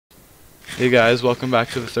Hey guys, welcome back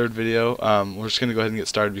to the third video. We're just gonna go ahead and get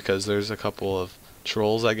started because there's a couple of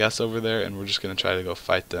trolls, I guess, over there, and we're just gonna try to go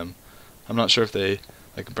fight them. I'm not sure if they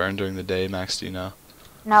like burn during the day. Max, do you know?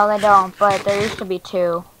 No, they don't, but there used to be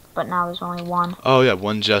two, but now there's only one. Oh yeah,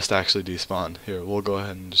 one just actually despawned. Here, we'll go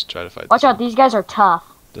ahead and just try to fight. Watch out, these guys are tough.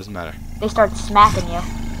 Doesn't matter. They start smacking you.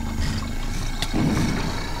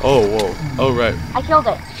 Oh, whoa. Oh, right. I killed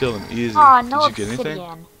it. Kill him easy. Aw, no Did you get anything?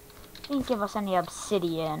 obsidian. They didn't give us any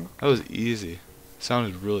obsidian. That was easy.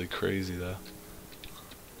 Sounded really crazy though.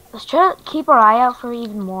 Let's try to keep our eye out for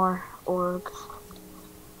even more orgs.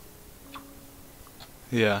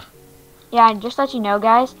 Yeah. Yeah, and just to let you know,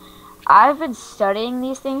 guys, I've been studying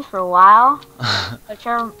these things for a while. So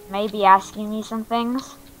Trevor may be asking me some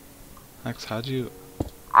things. Max, how'd you...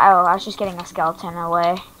 Oh, I was just getting a skeleton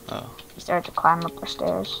away. Oh. He started to climb up our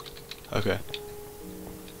stairs. Okay.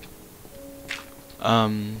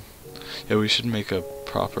 Yeah, we should make a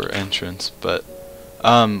proper entrance, but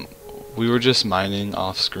we were just mining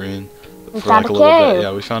off screen for like a little bit.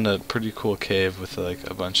 Yeah, we found a pretty cool cave with like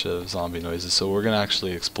a bunch of zombie noises, so we're gonna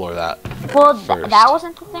actually explore that. Well, first. that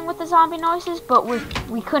wasn't the thing with the zombie noises, but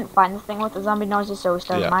we couldn't find the thing with the zombie noises, so we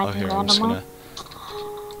started mining randomly.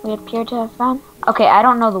 We appear to have found. Okay, I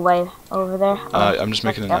don't know the way over there. I'm just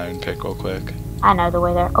making an iron pick real quick. I know the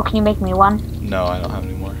way there. Oh, can you make me one? No, I don't have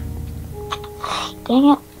any more.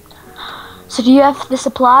 Dang it. So do you have the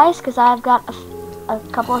supplies? Because I've got a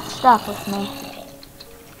couple of stuff with me.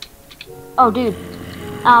 Oh, dude.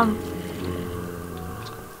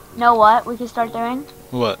 Know what we can start doing?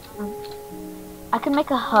 What? I can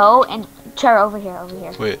make a hoe and... Chair, over here, over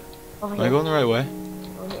here. Wait. Over Am here. I going the right way?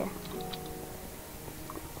 Over here.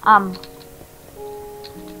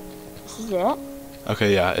 This is it.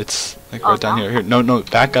 Okay, yeah, it's like right down here. Here, no,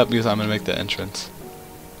 back up because I'm gonna make the entrance.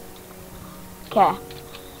 Okay.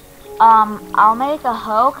 I'll make a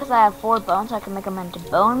hoe because I have 4 bones. I can make them into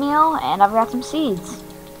bone meal, and I've got some seeds.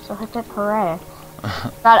 So hip hip hooray.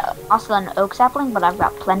 Got also an oak sapling, but I've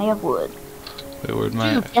got plenty of wood. Wait, where'd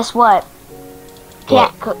my... Dude, guess what?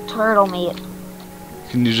 Can't cook turtle meat.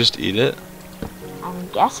 Can you just eat it? I'm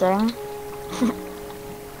guessing.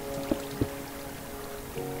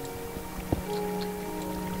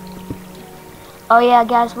 Oh yeah,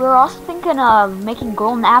 guys, we were also thinking of making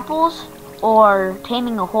golden apples or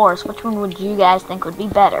taming a horse. Which one would you guys think would be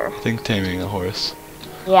better? I think taming a horse.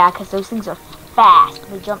 Yeah, because those things are fast.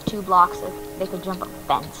 They jump 2 blocks. They could jump a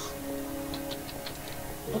fence.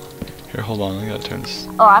 Here, hold on. I gotta turn this.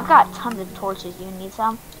 Oh, I've got tons of torches. You need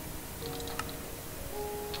some?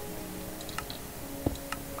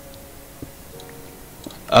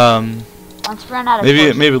 Once you run out of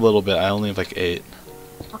torches, maybe a little bit. I only have like 8.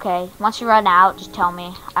 okay, once you run out, just tell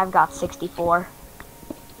me. I've got 64.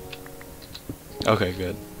 Okay,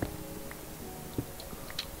 good.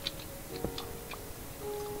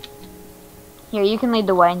 Here, you can lead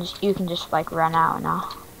the way, and you can just like run out now.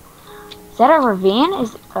 Is that a ravine?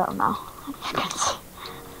 Oh no.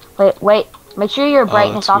 Wait. Make sure your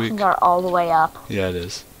brightness options are all the way up. Yeah, it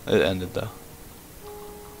is. It ended though.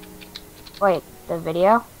 Wait, the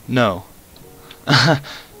video? No.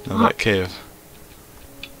 No, that cave.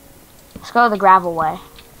 Let's go the gravel way.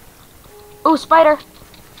 Ooh, spider!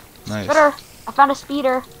 Nice. Spider! I found a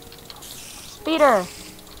speeder. Speeder!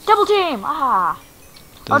 Double team! Ah!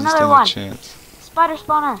 Doesn't another stand one. a chance. Spider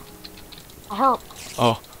spawner. I hope.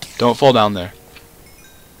 Oh, don't fall down there.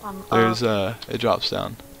 There's it drops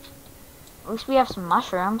down. At least we have some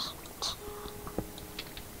mushrooms.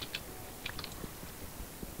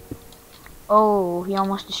 Oh, he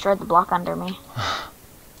almost destroyed the block under me.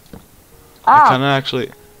 I kinda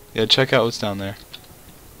actually... Yeah, check out what's down there.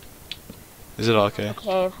 Is it all okay? A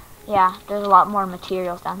cave. Yeah, there's a lot more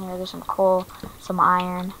materials down here. There's some coal, some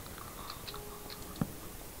iron.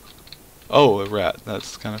 Oh, a rat.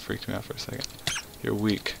 That's kind of freaked me out for a second. You're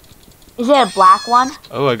weak. Is it a black one?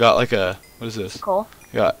 Oh, I got like a... What is this? Coal.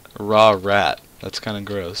 I got a raw rat. That's kind of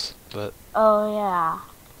gross, but... Oh, yeah.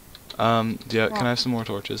 Yeah, can I have some more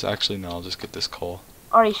torches? Actually, no, I'll just get this coal.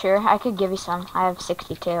 Are you sure? I could give you some. I have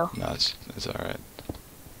 62. No, it's alright.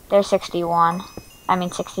 There's 61. I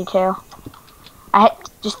mean 62.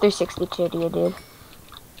 Just threw 62 to you, dude.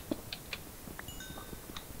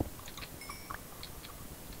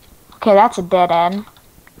 Okay, that's a dead end.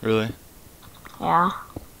 Really? Yeah.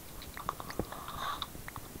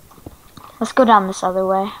 Let's go down this other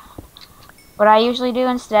way. What I usually do,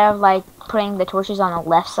 instead of like putting the torches on the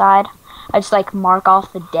left side, I just like mark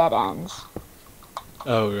off the dead ends.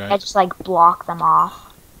 Oh, right. I just like block them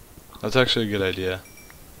off. That's actually a good idea.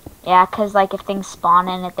 Yeah, because like if things spawn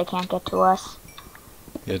in it, they can't get to us.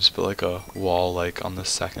 Yeah, just put like a wall like on the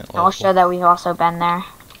second level. I'll show that we've also been there.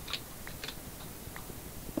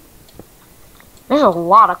 There's a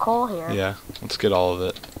lot of coal here. Yeah, let's get all of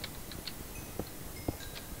it.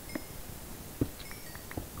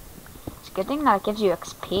 It's a good thing that it gives you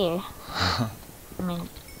XP. I mean,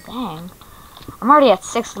 dang. I'm already at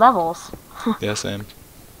 6 levels. Yeah, same.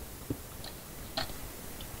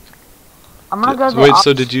 I'm gonna go to the Wait,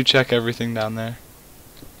 so did you check everything down there?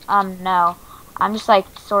 No. I'm just like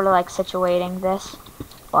sort of like situating this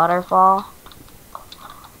waterfall.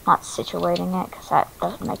 Not situating it because that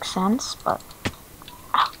doesn't make sense, but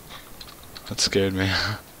ow. That scared me.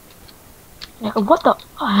 Like, what the?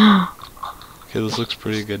 Okay, this looks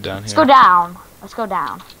pretty good down Let's here. go down. Let's go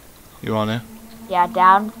down. You want to? Yeah,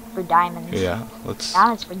 down for diamonds. Yeah, let's.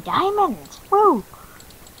 Down is for diamonds. Woo!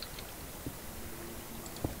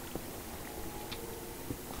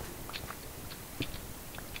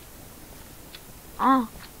 Ah.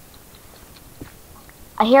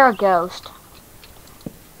 I hear a ghost.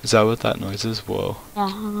 Is that what that noise is? Whoa.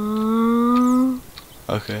 Yeah.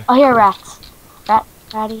 Okay. I hear rats.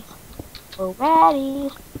 Ratties. Oh,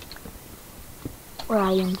 ratties. Where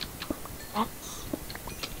are you? Rats.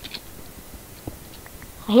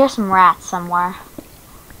 I hear some rats somewhere.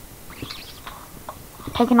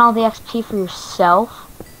 Taking all the XP for yourself?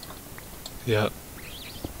 Yep.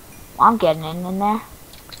 Well, I'm getting in there.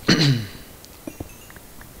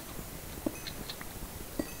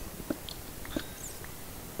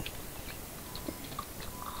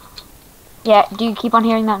 Yeah, do you keep on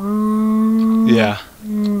hearing that? Yeah.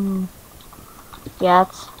 Yeah,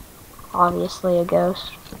 it's obviously a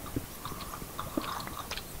ghost.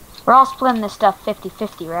 We're all splitting this stuff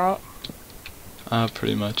 50-50, right?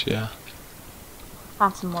 Pretty much, yeah.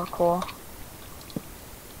 Found some more coal.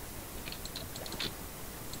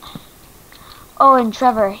 Oh, and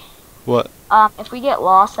Trevor. What? If we get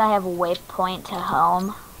lost, I have a waypoint to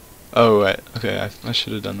home. Oh, right. Okay, I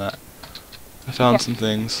should have done that. I found some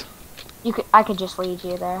things. I could just lead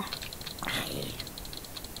you there.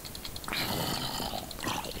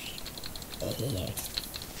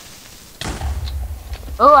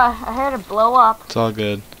 Oh, I heard it blow up. It's all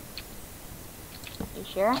good. You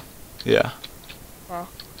sure? Yeah. Okay.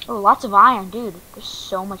 Oh, lots of iron, dude. There's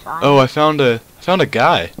so much iron. Oh, I found a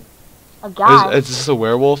guy. A guy? Is this a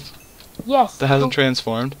werewolf Yes. that hasn't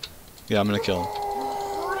transformed? Yeah, I'm gonna kill him.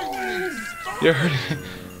 You're hurting me.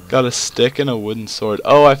 Got a stick and a wooden sword.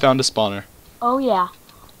 Oh, I found a spawner. Oh, yeah.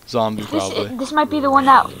 Zombie, probably. This might be the one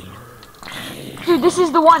that... Dude, this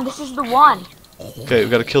is the one. This is the one. Okay,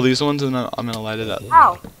 we gotta kill these ones and then I'm gonna light it up.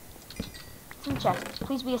 Ow. Some chest.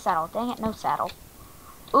 Please be a saddle. Dang it, no saddle.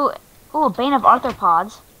 Ooh, a bane of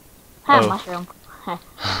arthropods. Oh. Mushroom.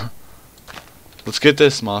 Let's get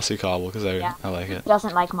this mossy cobble because Yeah. I like it.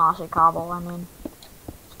 Doesn't like mossy cobble. I mean,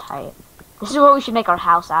 it's tight. This is what we should make our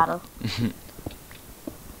house out of.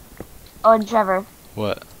 Oh, and Trevor.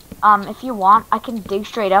 What? If you want, I can dig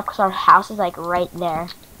straight up because our house is like right there.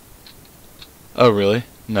 Oh, really?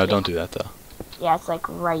 No, don't do that though. Yeah, it's like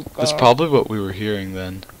right there. That's probably what we were hearing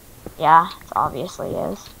then. Yeah, it obviously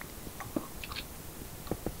is.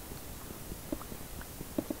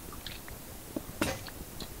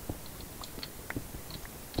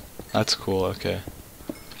 That's cool, okay.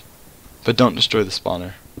 But don't destroy the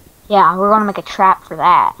spawner. Yeah, we're gonna make a trap for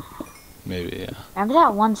that. Maybe, yeah. Remember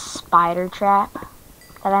that one spider trap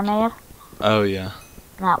that I made? Oh, yeah.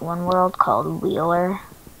 In that one world called Wheeler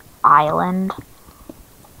Island.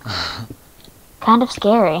 Kind of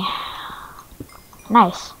scary.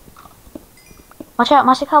 Nice. Watch out,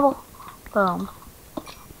 mossy cobble. Boom.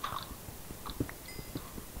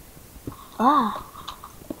 Ah.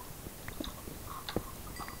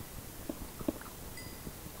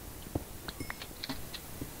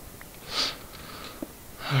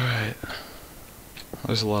 Alright.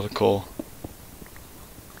 There's a lot of coal.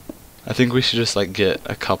 I think we should just like get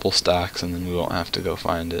a couple stacks and then we won't have to go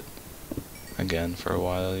find it again for a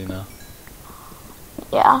while, you know?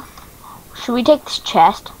 Yeah. Should we take this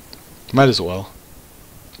chest? Might as well.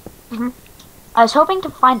 I was hoping to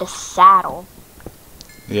find a saddle.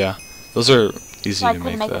 Yeah. Those are easy So I to could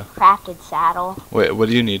make make though. a crafted saddle. Wait, what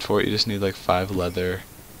do you need for it? You just need like 5 leather.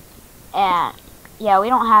 And yeah, we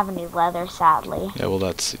don't have any leather, sadly. Yeah, well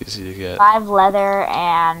that's easy to get. 5 leather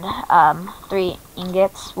and 3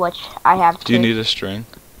 ingots, which I have 2. Do you need a string?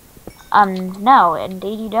 No,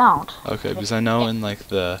 indeed you don't. Okay, because I know in like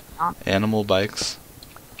the animal bikes,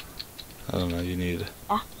 I don't know, you need...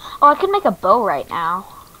 Oh, I could make a bow right now.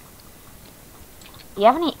 Do you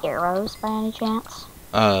have any arrows by any chance?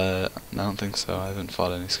 I don't think so. I haven't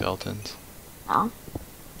fought any skeletons. No.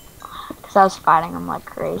 Because I was fighting them like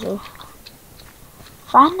crazy.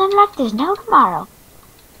 Find them like there's no tomorrow.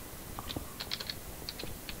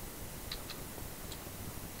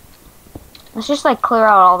 Let's just like clear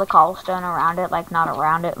out all the cobblestone around it, like not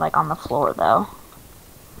around it, like on the floor though.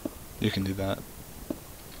 You can do that.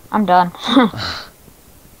 I'm done.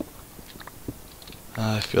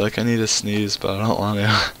 I feel like I need to sneeze, but I don't want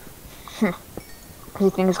to. Because you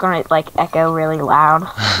think it's gonna like echo really loud.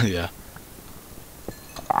 Yeah.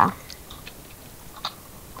 Yeah.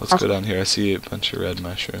 Let's go down here. I see a bunch of red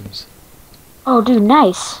mushrooms. Oh, dude,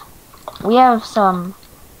 nice. We have some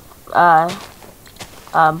brown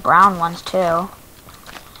ones too. And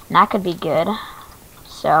that could be good.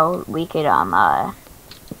 So we could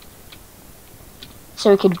so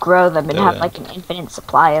we could grow them and have like an infinite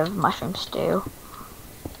supply of mushroom stew.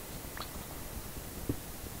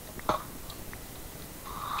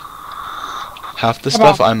 Half the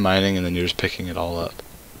stuff I'm mining, and then you're just picking it all up.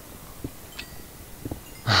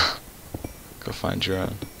 Go find your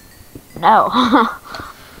own. No.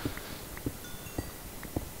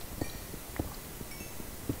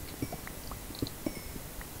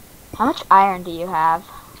 How much iron do you have?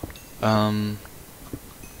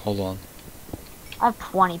 Hold on. I have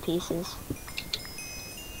 20 pieces.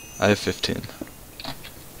 I have 15.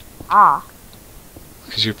 Ah.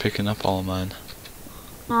 Because you're picking up all of mine.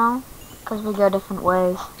 No, because we go different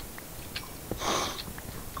ways.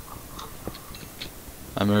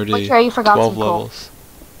 I'm already Wait, sure, you forgot 12 some coal. levels.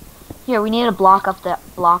 Here, we need to block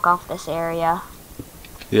off this area.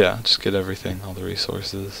 Yeah, just get everything, all the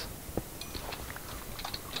resources.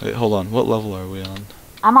 Wait, hold on. What level are we on?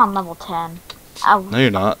 I'm on level 10. No,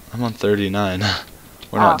 you're not. I'm on 39.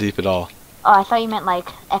 We're not deep at all. Oh, I thought you meant like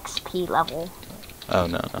XP level. Oh,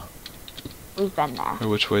 no, no. We've been there. Or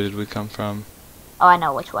which way did we come from? Oh, I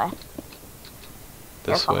know which way.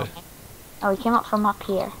 This way. Oh, we came up from up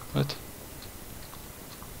here. What?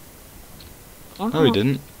 No, we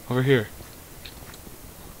didn't. Over here.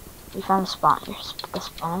 We found the spawn. The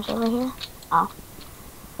spawners over here? Oh.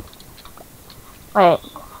 Wait.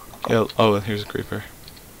 Yeah, oh, and here's a creeper.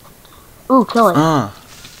 Ooh, kill it. Ah!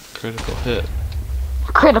 Critical hit.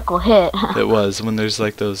 Critical hit. It was when there's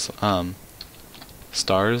like those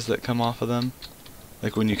stars that come off of them.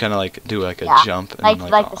 Like when you kind of like do like a jump and like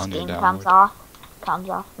the on your steam downward. comes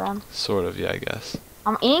off them. Sort of, yeah, I guess.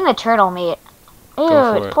 I'm eating the turtle meat. Ew,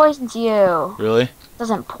 Go for it it. poisons you. Really? It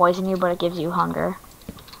doesn't poison you, but it gives you hunger.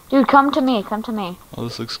 Dude, come to me, come to me. Oh,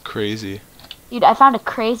 this looks crazy. Dude, I found a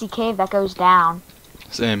crazy cave that goes down.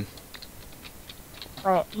 Same.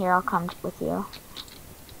 Wait, here, I'll come with you.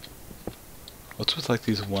 What's with like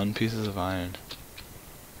these 1 pieces of iron?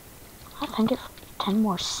 I think it for 10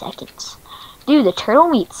 more seconds. Dude, the turtle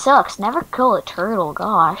meat sucks. Never kill a turtle,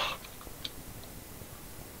 gosh.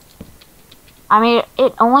 I mean,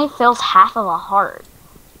 it only fills half of a heart.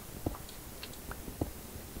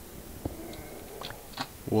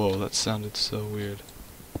 Whoa, that sounded so weird.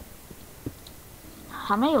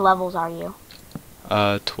 How many levels are you?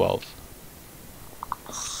 12.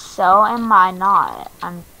 So am I not.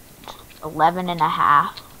 I'm 11 and a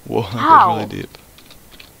half. Whoa, that How? goes really deep.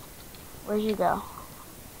 Where'd you go?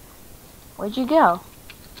 Where'd you go?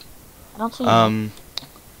 I don't see you. I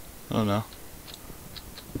don't know.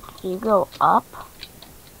 Do you go up?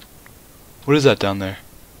 What is that down there?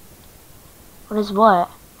 What is what?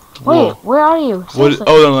 Whoa. Wait, where are you? What?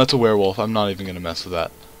 Oh no, that's a werewolf. I'm not even gonna mess with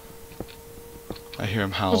that. I hear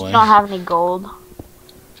him Just howling. don't have any gold.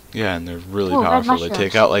 Yeah, and they're really Ooh, red powerful. They mushrooms.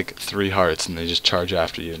 take out like 3 hearts and they just charge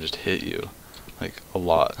after you and just hit you. Like a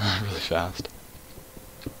lot. Really fast.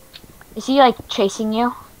 Is he like chasing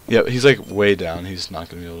you? Yeah, he's like way down. He's not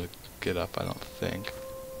gonna be able to get up, I don't think.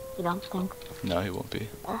 You don't think? No, he won't be.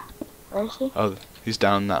 Where is he? Oh, he's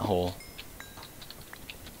down in that hole.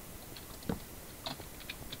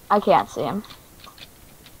 I can't see him.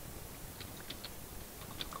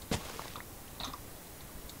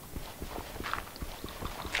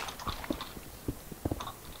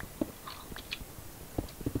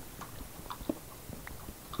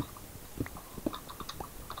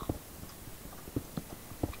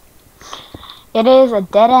 It is a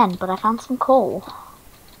dead end, but I found some coal.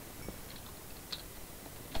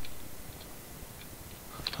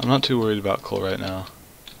 I'm not too worried about coal right now.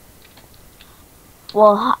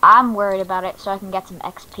 Well, I'm worried about it so I can get some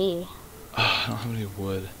XP. I don't have any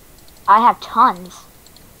wood. I have tons.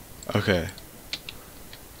 Okay.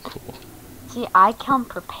 Cool. See, I come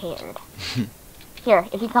prepared. Here,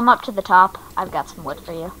 if you come up to the top, I've got some wood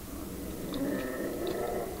for you.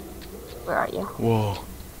 Where are you? Whoa.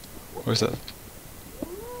 Where's that?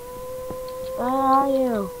 Where are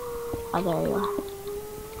you? Oh, there you are.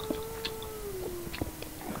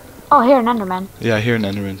 Oh, here, an Enderman. Yeah, I hear an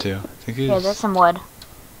Enderman too. I think he's... Here, there's some wood.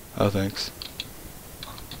 Oh, thanks.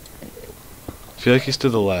 I feel like he's to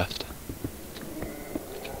the left.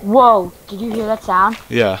 Whoa, did you hear that sound?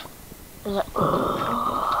 Yeah. There's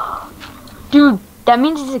dude, that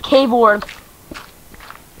means it's a cave orb.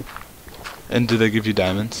 And do they give you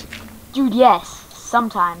diamonds? Dude, yes,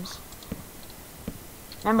 sometimes.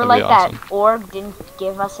 Remember, That'd be like awesome. that orb didn't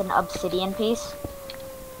give us an obsidian piece?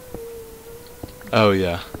 Oh,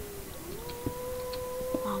 yeah.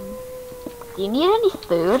 Do you need any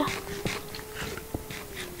food?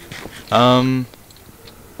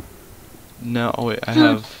 No, oh wait, I Dude.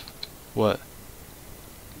 have... What?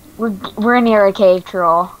 We're near a cave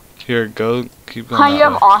troll. Here, go, keep going Huh, that you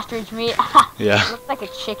have way. ostrich meat? Yeah. Looks like a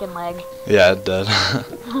chicken leg. Yeah, it did.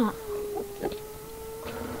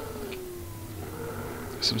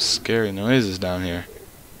 Some scary noises down here.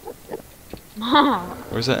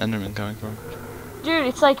 Where's that Enderman coming from? Dude,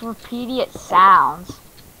 it's like repeated sounds.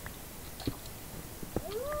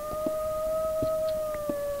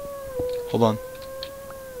 Hold on.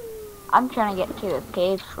 I'm trying to get to the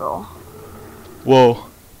cave troll. Whoa.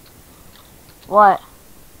 What?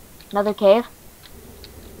 Another cave?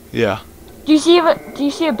 Yeah. Do you see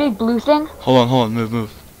a big blue thing? Hold on,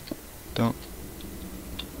 move. Don't.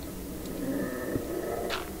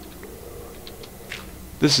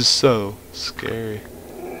 This is so scary.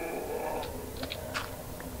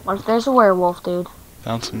 What if there's a werewolf, dude?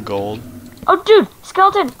 Found some gold. Oh, dude!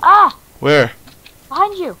 Skeleton! Ah! Where?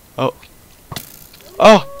 Behind you! Oh!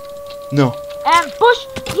 Oh! No. And push!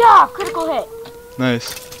 Yeah! Critical hit!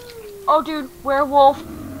 Nice. Oh, dude! Werewolf!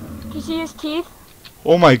 Can you see his teeth?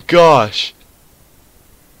 Oh my gosh!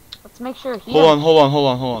 Let's make sure he... Hold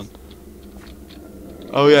on.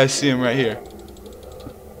 Oh yeah, I see him right here.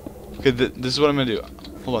 Okay, this is what I'm gonna do.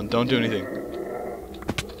 Hold on, don't do anything.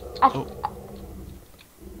 Oh.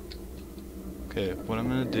 Okay, what I'm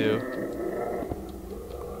gonna do...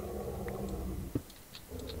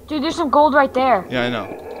 Dude, there's some gold right there. Yeah, I know.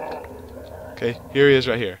 Okay, here he is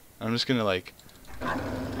right here. I'm just gonna like...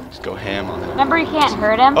 just go ham on him. Remember, you can't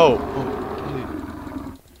hurt him? Oh!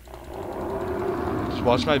 Just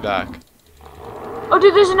watch my back. Oh,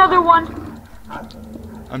 dude, there's another one.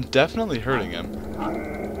 I'm definitely hurting him.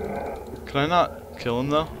 Can I not kill him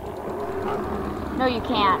though? No, you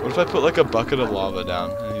can't. What if I put like a bucket of lava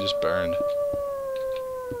down and he just burned?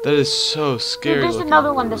 That is so scary. Dude, there's looking.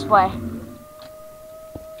 another one this way.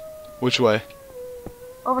 Which way?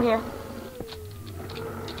 Over here.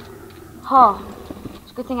 Oh,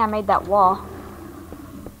 it's a good thing I made that wall.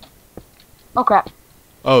 Oh, crap.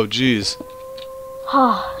 Oh, jeez.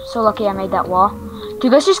 Oh, so lucky I made that wall.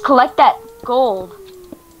 Dude, let's just collect that gold.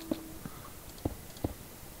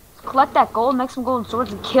 Let's collect that gold, make some golden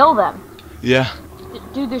swords, and kill them. Yeah.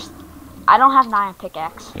 Dude, I don't have an iron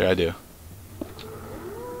pickaxe. Yeah, I do.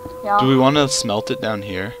 Yeah. Do we want to smelt it down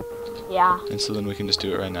here? Yeah. And so then we can just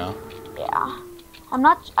do it right now? Yeah.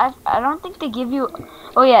 I don't think they give you...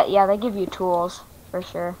 Oh, yeah, they give you tools, for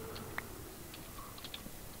sure.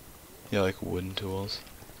 Yeah, like wooden tools.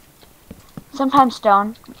 Sometimes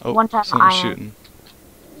stone. Oh, One time someone's iron. shooting.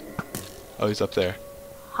 Oh, he's up there.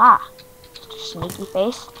 Ha. Mr. Sneaky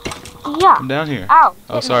face. Yeah. Come down here. Ow.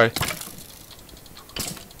 Oh, sorry.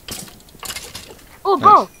 Oh,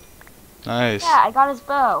 bow. Nice. Yeah, I got his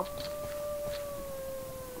bow.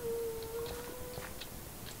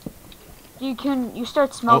 Can you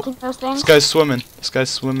start smelting those things? This guy's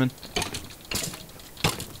swimming.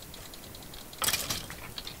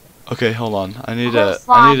 Okay, hold on. I need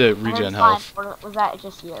to regen health. Or was that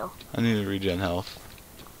just you? I need to regen health.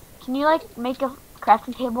 Can you like make a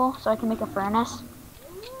crafting table so I can make a furnace?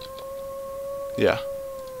 Yeah.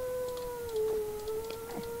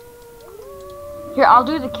 Here, I'll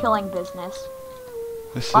do the killing business.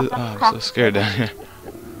 This is, I'm so scared down here.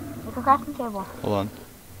 Make a crafting table. Hold on.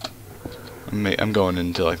 I'm going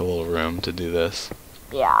into like a little room to do this.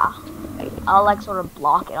 Yeah. I'll like sort of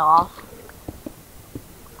block it off.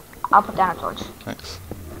 I'll put down a torch. Thanks.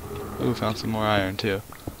 Ooh, found some more iron too.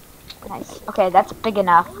 Nice. Okay, that's big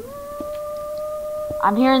enough.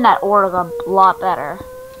 I'm hearing that org a lot better.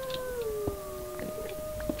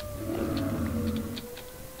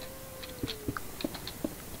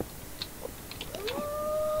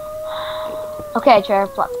 Okay,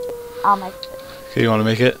 Trevor, I'll make it. Okay, you want to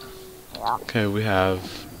make it? Yeah. Okay, we have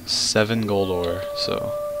 7 gold ore,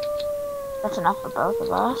 so. That's enough for both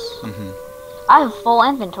of us. Mhm. I have full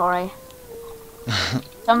inventory.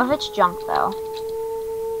 Some of it's junk, though.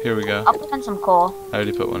 Here we go. I'll put in some coal. I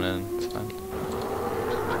already put one in. It's fine.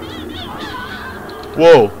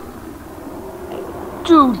 Whoa! Dude,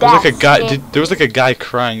 There was that's like a guy. scary. There was like a guy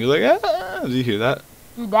crying. You're like, ah! Did you hear that?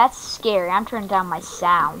 Dude, that's scary. I'm turning down my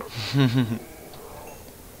sound.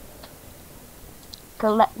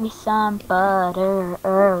 collect me some butter.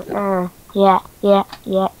 Yeah, yeah,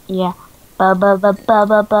 yeah, yeah. Ba ba ba ba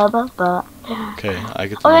ba ba ba ba. Okay, I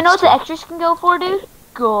get the Oh, you know next what the two. extras can go for, dude?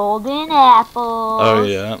 Golden apples. Oh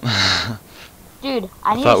yeah. Dude,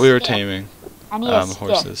 I I need a thought we were stick. taming I need a stick.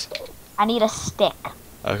 horses. I need a stick.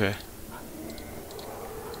 Okay.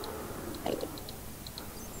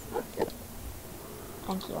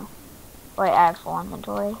 Thank you. Wait, I have full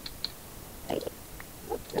inventory.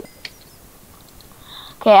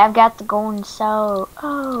 Okay, I've got the golden soul.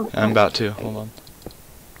 Oh. I'm about to. Hold on.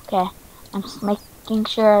 Okay, I'm just making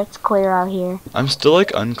sure it's clear out here. I'm still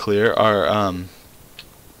like unclear.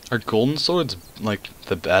 Are golden swords like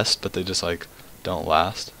the best, but they just like don't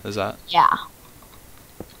last? Is that? Yeah.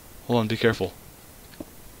 Hold on. Be careful.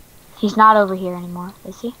 He's not over here anymore,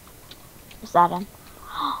 is he? Is that him?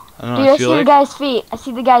 I don't know. Dude, I I feel see the like guy's feet. I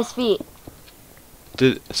see the guy's feet.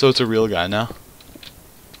 so it's a real guy now.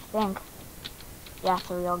 I think. Yeah, it's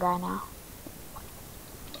a real guy now.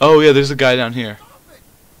 Oh yeah, there's a guy down here.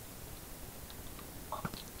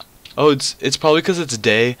 Oh, it's probably because it's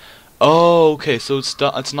day. Oh, okay. So it's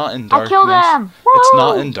not in darkness. I killed him. It's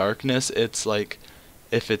not Woo! in darkness. It's like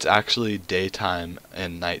if it's actually daytime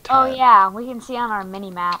and Oh nighttime. yeah, we can see on our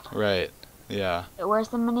mini map. Right. Yeah. Where's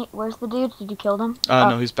the dude? Did you kill him?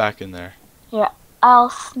 No, he's back in there. Here, I'll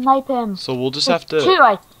snipe him. So we'll just There's have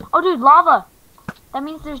to. Oh, dude, lava. That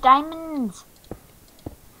means there's diamonds.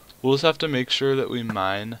 We'll just have to make sure that we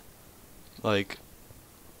mine, like,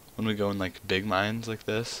 when we go in like big mines like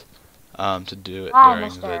this, to do it Hi, during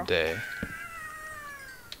mister. the day.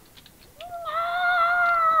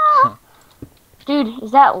 No! Dude,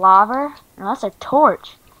 is that lava? No, that's a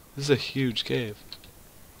torch. This is a huge cave.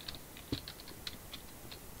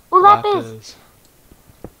 Oh, lapis. Lapis.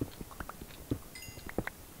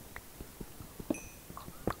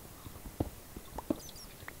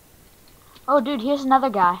 Oh, dude, here's another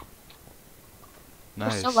guy.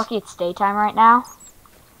 Nice. We're so lucky it's daytime right now.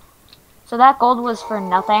 So that gold was for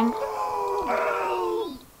nothing.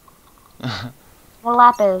 More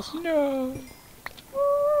lapis. No. No.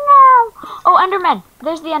 Oh, Enderman.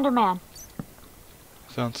 There's the Enderman.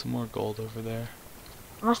 Found some more gold over there.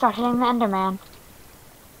 I'm gonna start hitting the Enderman.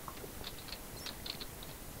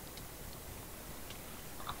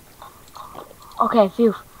 Okay,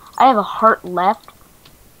 phew. I have a heart left.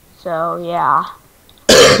 So, yeah.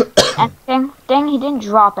 And dang, he didn't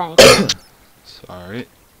drop anything. Sorry.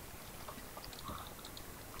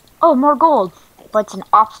 Oh, more gold. But it's an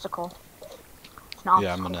obstacle. It's an obstacle.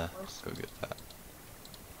 Yeah, I'm gonna course. go get that.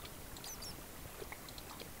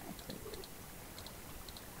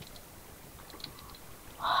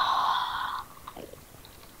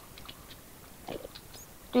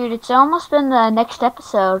 Dude, it's almost been the next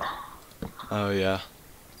episode. Oh yeah.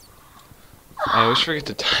 I always forget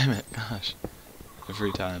to time it. Gosh.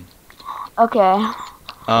 Every time. Okay.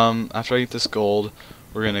 After I get this gold,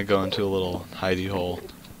 we're gonna go into a little hidey hole.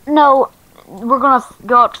 No, we're gonna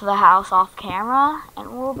go up to the house off camera,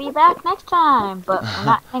 and we'll be back next time. But we're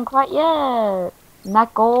not in quite yet. And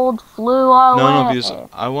that gold flew all away. No, because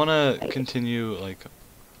I wanna continue like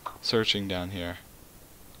searching down here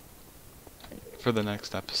for the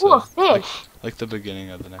next episode. Ooh, a fish. Like the beginning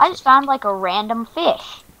of the next. I just found like a random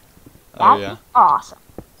fish. Oh That's yeah. awesome.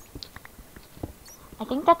 I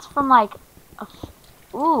think that's from like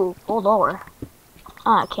ooh, gold ore.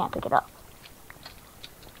 Oh, I can't pick it up.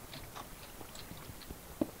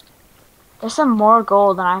 There's some more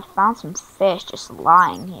gold, and I found some fish just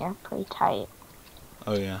lying here. Pretty tight.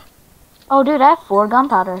 Oh yeah. Oh, dude, I have 4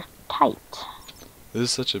 gunpowder. Tight. This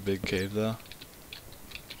is such a big cave though.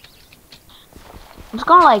 I'm just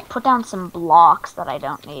gonna like put down some blocks that I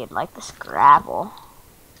don't need, like this gravel.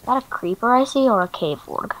 Is that a creeper I see, or a cave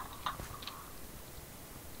org?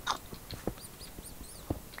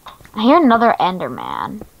 I hear another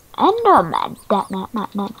Enderman. Enderman.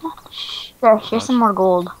 Shh. Here's some more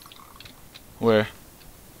gold. Where?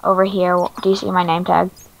 Over here. Do you see my name tag?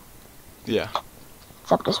 Yeah.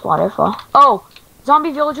 It's up this waterfall. Oh!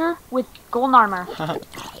 Zombie villager with golden armor.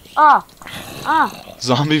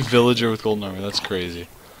 Zombie villager with golden armor. That's crazy.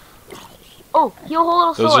 Oh, heal whole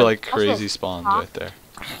little Those sword. are like Watch crazy this. spawns Huh? right there.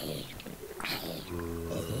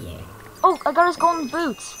 Oh, I got his golden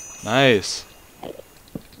boots. Nice.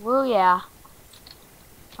 Woo, yeah.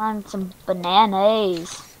 Find some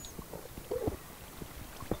bananas.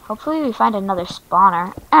 Hopefully we find another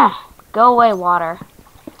spawner. Go away, water.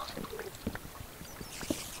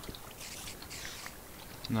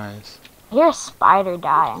 Nice. I hear a spider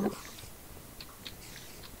dying.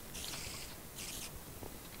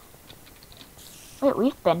 Wait,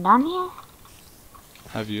 we've been down here?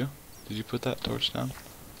 Have you? Did you put that torch down?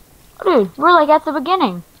 Dude, we're like at the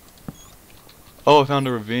beginning. Oh, I found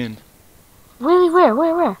a ravine. Really? Where?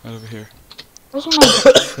 Right over here. Where's your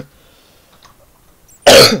name?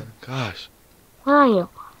 Gosh. Where are you?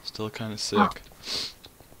 Still kind of sick.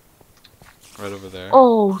 Right over there.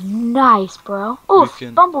 Oh, nice, bro. Oh,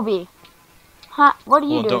 bumblebee. Huh? What are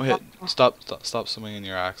you doing? Don't hit. Stop swinging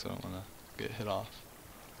your axe. I don't want to get hit off.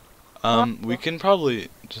 We can probably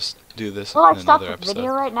just do this in another episode.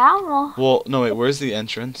 Video right now. Well, no wait. Where's the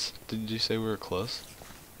entrance? Did you say we were close?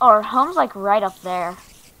 Oh, our home's like right up there.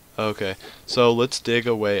 Okay, so let's dig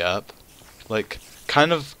a way up, like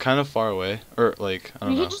kind of far away, or like I don't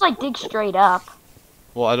know. You can just like dig straight up.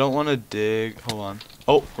 Well, I don't want to dig. Hold on.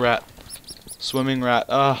 Oh, rat, swimming rat.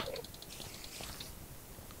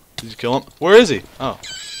 Did you kill him? Where is he? Oh,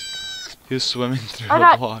 he was swimming through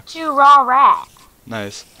the blocks. 2 raw rat.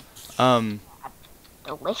 Nice.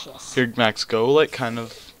 Delicious. Here, Max, go like kind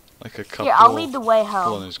of like a couple. Here, I'll lead the way home.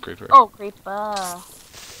 Hold on, there's a creeper. Oh, creeper.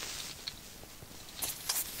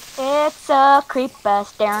 It's a creeper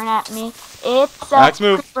staring at me. It's a Max,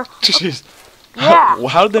 move. creeper. Jeez. Yeah.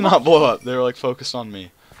 How did they not blow up? They were like focused on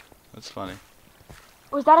me. That's funny.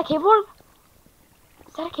 Was that a cave orb?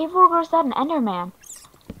 Is that a cave orb or is that an Enderman?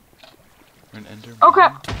 An Enderman? Oh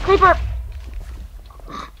crap! Creeper!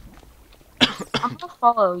 I'm gonna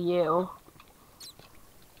follow you.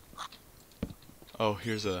 Oh,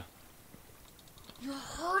 here's a... You're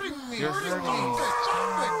hurting me! You're hurting me!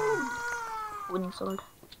 Wooden sword.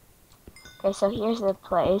 Okay, so here's the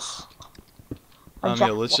place. Yeah,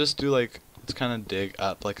 let's just do like... Let's kind of dig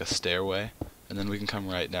up like a stairway, and then we can come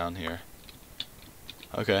right down here.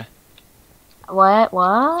 Okay. What?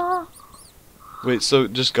 Wait, so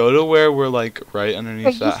just go to where we're like right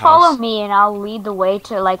underneath that house. Just follow me and I'll lead the way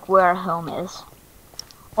to like where our home is.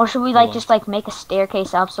 Or should we like just like make a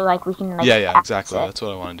staircase up so like we can like Yeah, exactly. That's what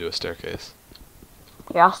I want to do, a staircase.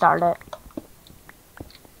 Here, I'll start it.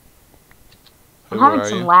 Wait, I'm having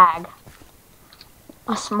some lag.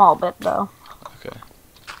 A small bit though. Okay.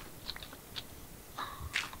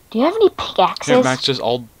 Do you have any pickaxes? Here, Max, just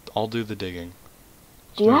I'll do the digging.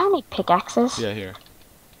 Do you have any pickaxes? Yeah, here.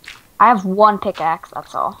 I have 1 pickaxe,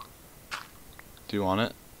 that's all. Do you want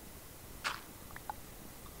it?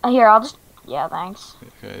 Here, I'll just... Yeah, thanks.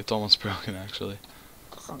 Okay, it's almost broken, actually.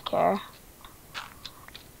 Doesn't care.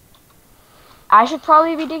 I should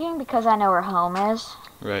probably be digging because I know where home is.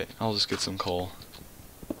 Right, I'll just get some coal.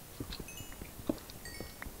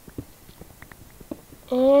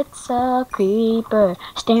 It's a creeper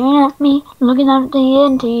staring at me, looking at the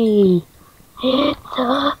TNT. It's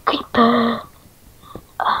a creeper.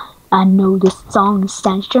 I know this song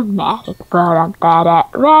sounds dramatic, but I'm bad at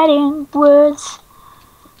writing words.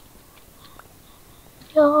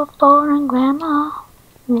 Your foreign grandma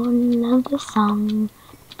will love the song.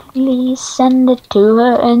 Please send it to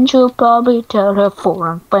her and she'll probably tell her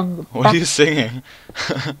foreign friends. What are you singing?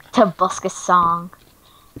 It's a Buscus song.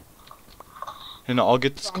 You know, I'll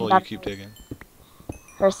get this coal, you keep digging.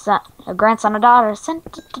 Her grandson or daughter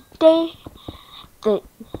sent it today.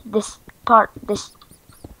 This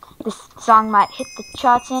song might hit the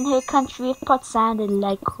charts in her country if parts sounded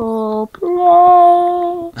like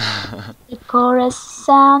Coldplay. The chorus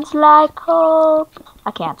sounds like hope.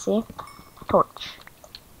 I can't see. Torch.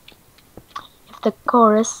 If the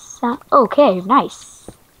chorus sound... Okay, nice.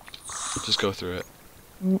 Just go through it.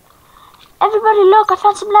 Everybody look, I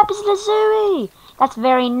found some lapis lazuli. That's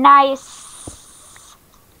very nice.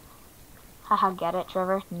 Haha, get it,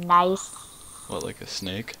 Trevor? Nice. What, like a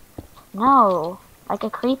snake? No, like a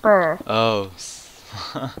creeper. Oh.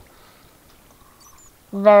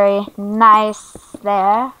 Very nice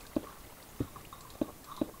there.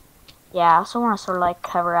 Yeah, I also want to sort of like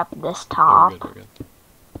cover up this top. We're good, we're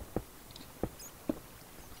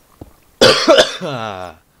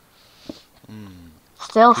good.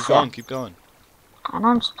 Still sick. Keep going. And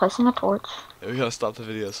I'm just placing a torch. Yeah, we gotta stop the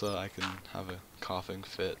video so I can have a coughing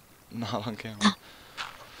fit. Not on camera.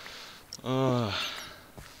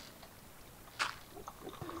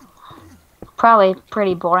 Probably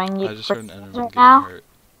pretty boring. I just heard an Enderman getting hurt.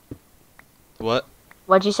 What?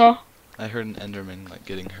 What'd you say? I heard an Enderman like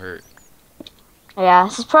getting hurt. Yeah,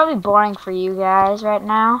 this is probably boring for you guys right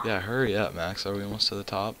now. Yeah, hurry up, Max. Are we almost to the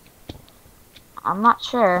top? I'm not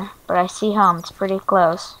sure, but I see home. It's pretty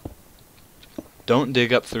close. Don't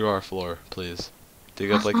dig up through our floor, please.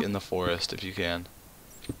 Dig up like in the forest if you can.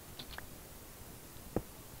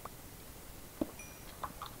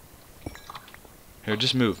 Here,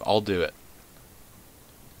 just move. I'll do it.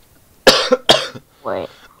 Wait.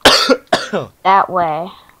 That way.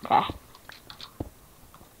 Okay.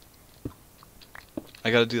 I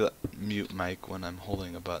gotta do that mute mic when I'm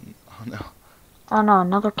holding a button. Oh no. Oh no,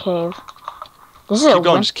 another cave. This is Keep a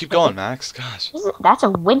going, wimpy just keep cave. going, Max. Gosh. That's a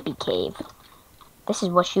wimpy cave. This is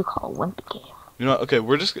what you call a wimpy cave. You know what? Okay,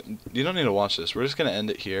 you don't need to watch this. We're just gonna end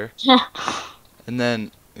it here. And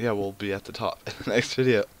then, yeah, we'll be at the top in the next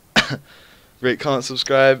video. Rate, comment,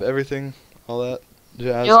 subscribe, everything, all that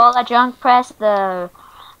jazz. Do all that junk. Press the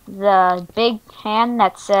big hand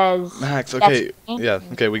that says. Max, okay, That's yeah,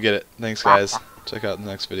 okay, we get it. Thanks, guys. Check out the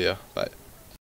next video. Bye.